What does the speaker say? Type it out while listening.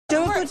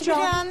Good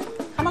job.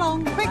 Come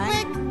along. Quick,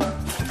 quick.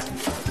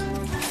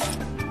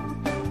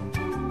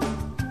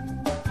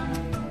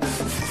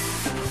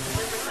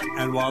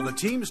 And while the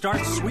team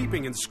starts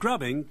sweeping and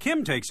scrubbing,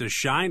 Kim takes a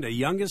shine to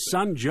youngest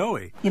son,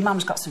 Joey. Your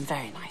mum's got some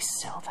very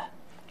nice silver.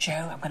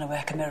 Joe, I'm going to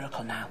work a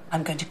miracle now.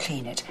 I'm going to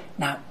clean it.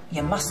 Now,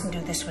 you mustn't do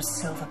this with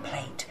silver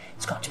plate.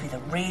 It's got to be the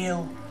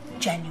real,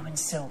 genuine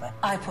silver.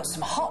 I put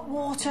some hot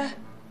water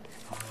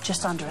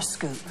just under a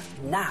scoop.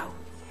 Now,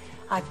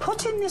 I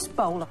put in this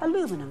bowl of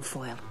aluminum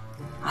foil.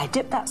 I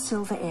dip that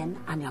silver in,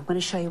 and I'm going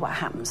to show you what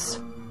happens.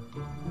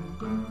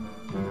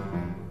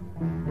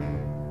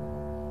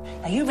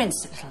 Now, you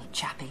rinse it, little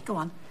chappie. Go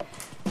on.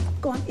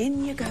 Go on,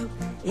 in you go.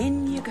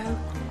 In you go.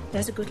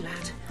 There's a good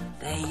lad.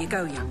 There you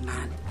go, young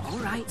man. All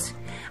right.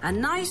 A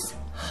nice,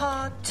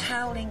 hard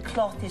toweling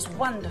cloth is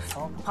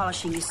wonderful for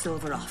polishing your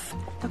silver off.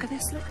 Look at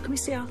this, look. Can we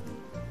see our...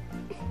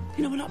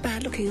 You know, we're not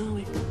bad looking, are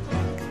we?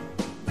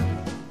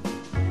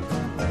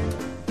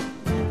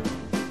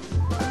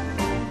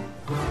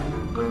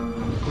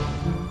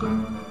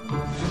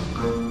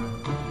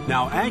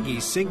 Now Aggie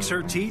sinks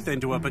her teeth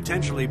into a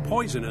potentially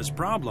poisonous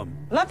problem.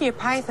 Love your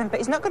python, but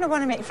he's not going to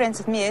want to make friends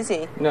with me, is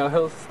he? No,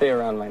 he'll stay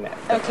around my neck.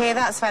 Okay,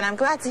 that's fine. I'm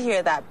glad to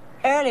hear that.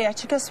 Earlier, I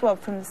took a swab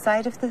from the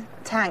side of the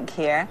tank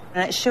here,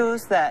 and it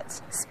shows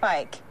that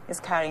Spike is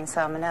carrying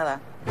salmonella.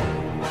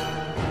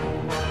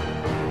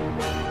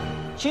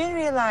 Do you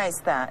realise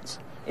that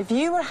if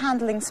you were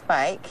handling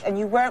Spike and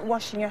you weren't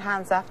washing your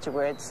hands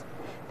afterwards,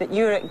 that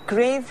you're at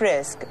grave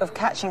risk of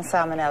catching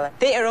salmonella?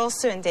 They are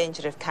also in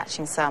danger of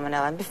catching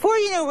salmonella. And before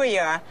you know where you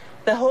are,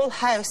 the whole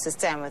house is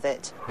down with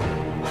it.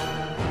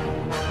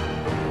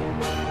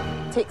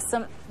 Take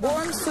some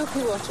warm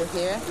soapy water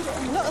here,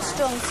 not a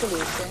strong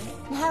solution.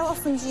 How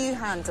often do you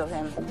handle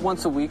him?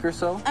 Once a week or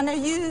so. And are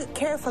you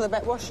careful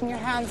about washing your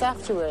hands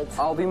afterwards?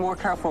 I'll be more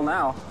careful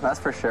now, that's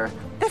for sure.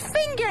 The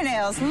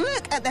fingernails!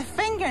 Look at the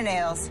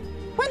fingernails!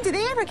 When do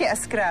they ever get a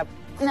scrub?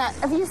 Now,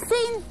 have you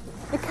seen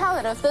the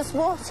colour of this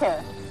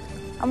water?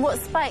 And what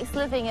Spike's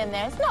living in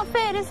there? It's not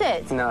fair, is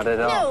it? Not at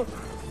all. No.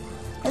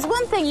 It's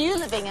one thing you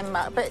living in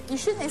muck, but you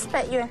shouldn't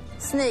expect your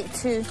snake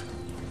to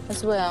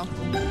as well.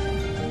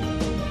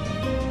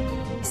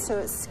 So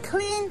it's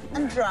clean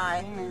and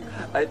dry.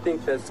 I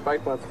think that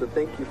Spike wants to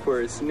thank you for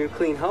his new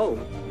clean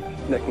home.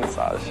 Neck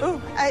massage. Oh,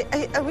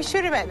 are we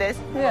sure about this?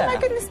 Yeah. Oh, my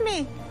goodness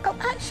me. Oh,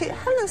 actually,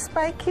 hello,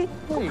 Spikey.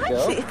 There you go.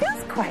 Actually, it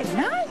feels quite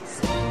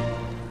nice.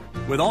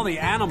 With all the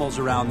animals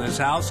around this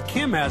house,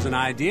 Kim has an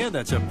idea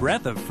that's a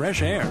breath of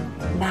fresh air.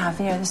 Now,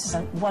 Vera, this is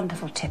a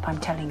wonderful tip, I'm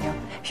telling you.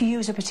 If you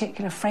use a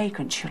particular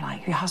fragrance you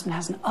like, your husband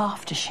has an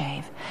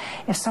aftershave.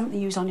 If something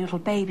you use on your little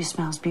baby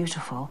smells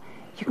beautiful,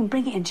 you can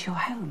bring it into your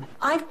home.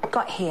 I've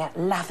got here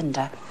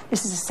lavender.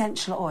 This is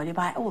essential oil you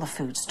buy at all the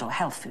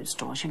health food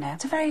stores, you know.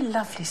 It's a very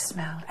lovely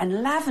smell.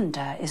 And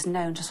lavender is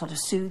known to sort of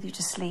soothe you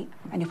to sleep.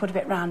 And you put a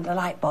bit round the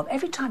light bulb.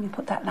 Every time you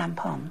put that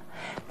lamp on,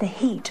 the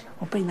heat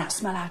will bring that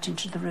smell out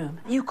into the room.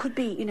 You could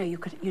be,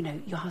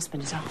 your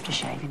husband is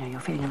aftershave, you're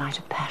feeling a night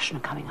of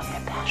passion coming up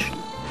there, passion.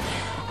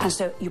 And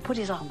so you put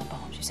it on the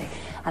bulb, you see.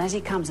 And as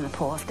he comes in, the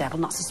poor devil,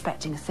 not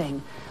suspecting a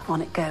thing,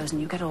 on it goes,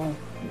 and you get all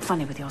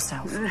funny with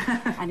yourself.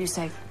 And you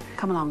say,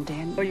 come along,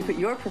 dear. Or you put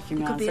your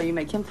perfume on, so you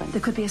make him funny.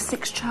 There could be a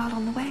sixth child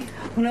on the way.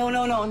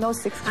 No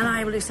sixth child. And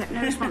I will accept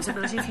no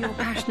responsibility for your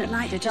passionate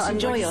night. Just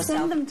enjoy yourself.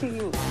 Send them to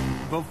you.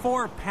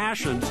 Before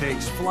passion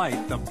takes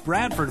flight, the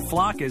Bradford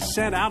flock is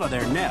sent out of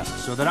their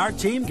nest so that our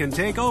team can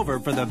take over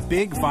for the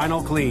big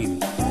final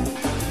clean.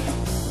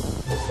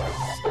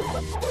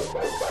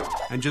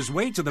 And just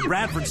wait till the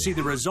Bradfords see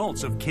the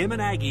results of Kim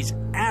and Aggie's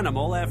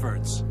animal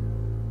efforts.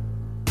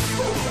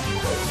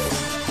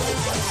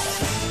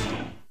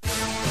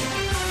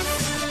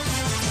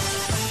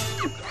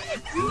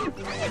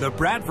 The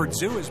Bradford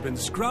Zoo has been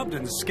scrubbed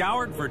and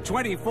scoured for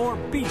 24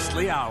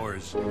 beastly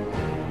hours.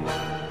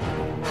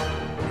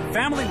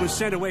 Family was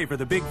sent away for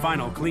the big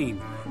final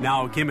clean.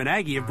 Now Kim and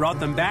Aggie have brought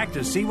them back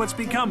to see what's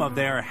become of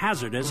their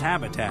hazardous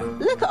habitat.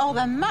 Look at all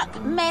the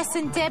muck, mess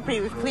and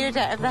debris we've cleared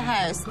out of the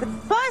house. The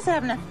flies are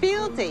having a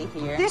field day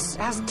here. This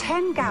has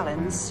 10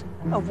 gallons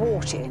of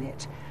water in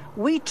it.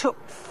 We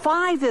took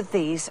 5 of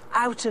these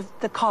out of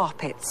the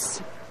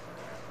carpets.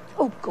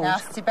 Oh, God.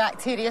 Nasty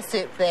bacteria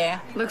soup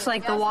there. Looks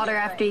like the water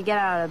after you get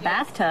out of the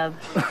bathtub,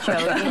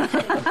 Joey.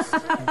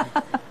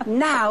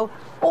 Now,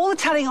 all the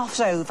telling off's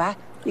over.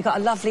 You've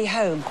got a lovely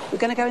home. We're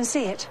going to go and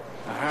see it.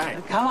 All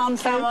right. Come on,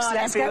 folks.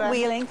 Let's everyone. get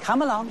wheeling.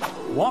 Come along.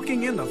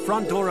 Walking in the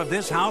front door of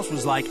this house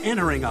was like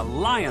entering a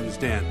lion's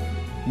den.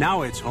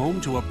 Now it's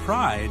home to a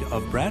pride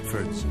of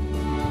Bradfords.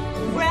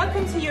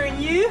 Welcome to your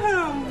new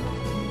home.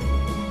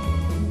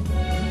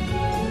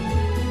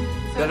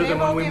 Better than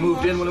when we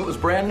moved in when it was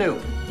brand new.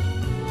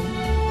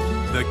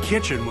 The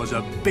kitchen was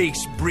a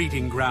base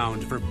breeding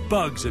ground for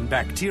bugs and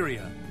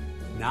bacteria.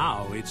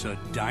 Now it's a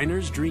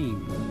diner's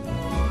dream.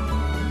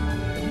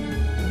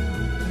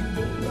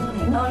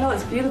 No,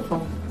 it's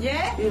beautiful.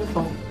 Yeah?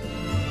 Beautiful.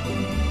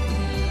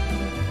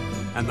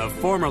 And the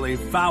formerly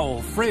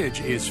foul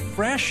fridge is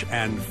fresh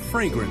and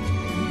fragrant.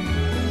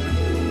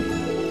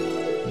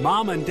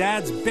 Mom and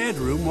Dad's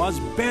bedroom was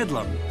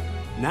bedlam.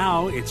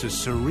 Now it's a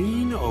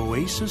serene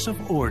oasis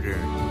of order.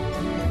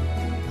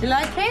 Do you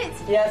like it?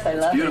 Yes, I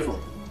love Beautiful.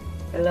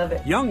 it. I love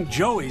it. Young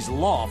Joey's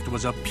loft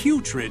was a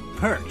putrid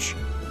perch.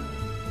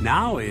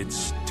 Now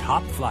it's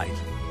top flight.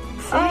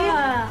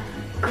 Ah,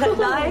 cool.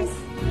 Nice.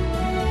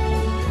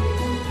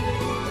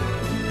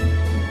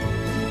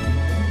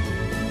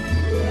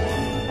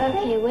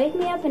 Okay, wake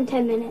me up in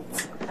 10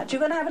 minutes. You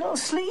going to have a little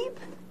sleep?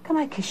 Can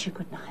I kiss you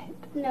goodnight?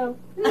 No.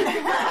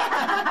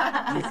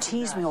 You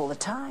tease me all the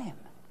time.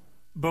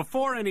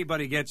 Before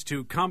anybody gets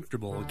too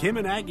comfortable, Kim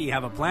and Aggie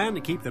have a plan to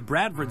keep the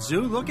Bradford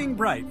Zoo looking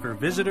bright for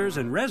visitors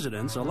and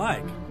residents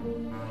alike.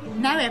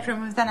 Now,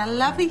 everyone, we've done a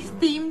lovely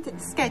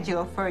themed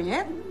schedule for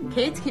you.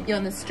 Okay, to keep you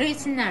on the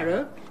straight and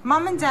narrow.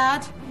 Mum and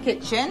Dad,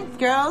 kitchen.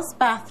 Girls,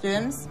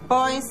 bathrooms.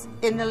 Boys,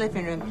 in the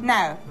living room.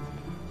 Now,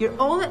 you're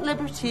all at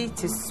liberty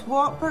to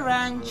swap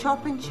around,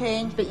 chop and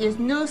change, but there's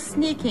no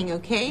sneaking,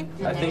 okay?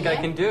 I think I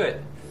can do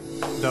it.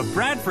 The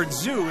Bradford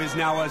Zoo is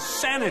now a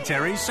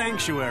sanitary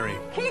sanctuary.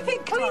 Keep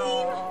it clean.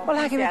 Well,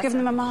 Aggie, we've given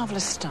them a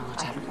marvellous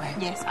start, haven't we?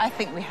 Yes, I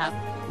think we have.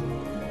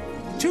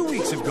 2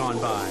 weeks have gone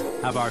by.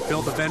 Have our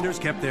filth offenders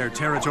kept their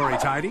territory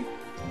tidy?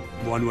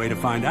 One way to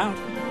find out.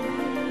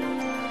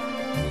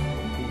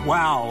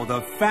 Wow,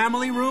 the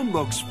family room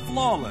looks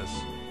flawless.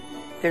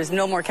 There's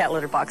no more cat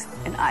litter box,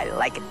 and I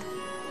like it.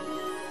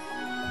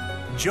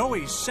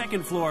 Joey's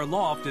second floor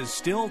loft is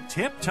still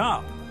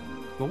tip-top.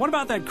 But what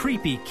about that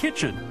creepy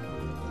kitchen?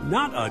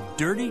 Not a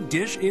dirty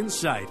dish in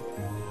sight.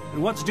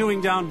 And what's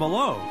doing down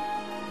below?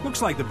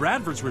 Looks like the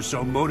Bradfords were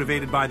so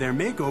motivated by their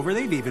makeover,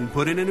 they've even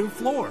put in a new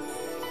floor.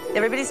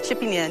 Everybody's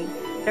chipping in.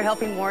 They're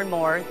helping more and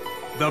more.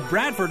 The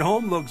Bradford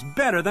home looks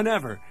better than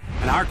ever,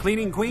 and our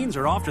cleaning queens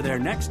are off to their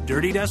next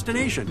dirty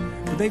destination.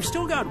 But they've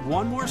still got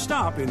one more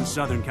stop in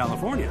Southern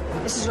California.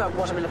 This is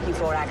what I'm looking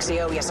for, Agsy.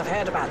 Oh, yes, I've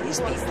heard about these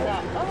people.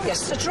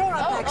 Yes, the drawer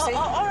up, Agsy.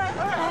 All right.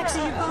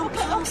 Agsy, you've gone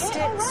past it.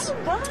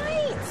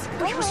 Right.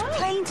 But it was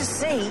plain to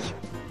see.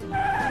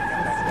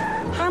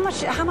 How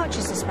much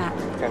is this map?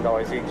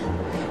 $10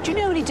 each. Do you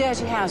know any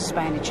dirty houses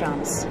by any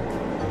chance?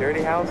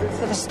 Dirty houses?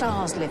 That the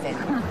stars live in?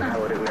 I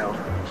wouldn't know.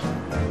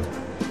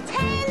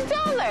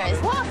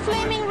 $10? What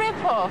flaming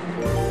rip-off?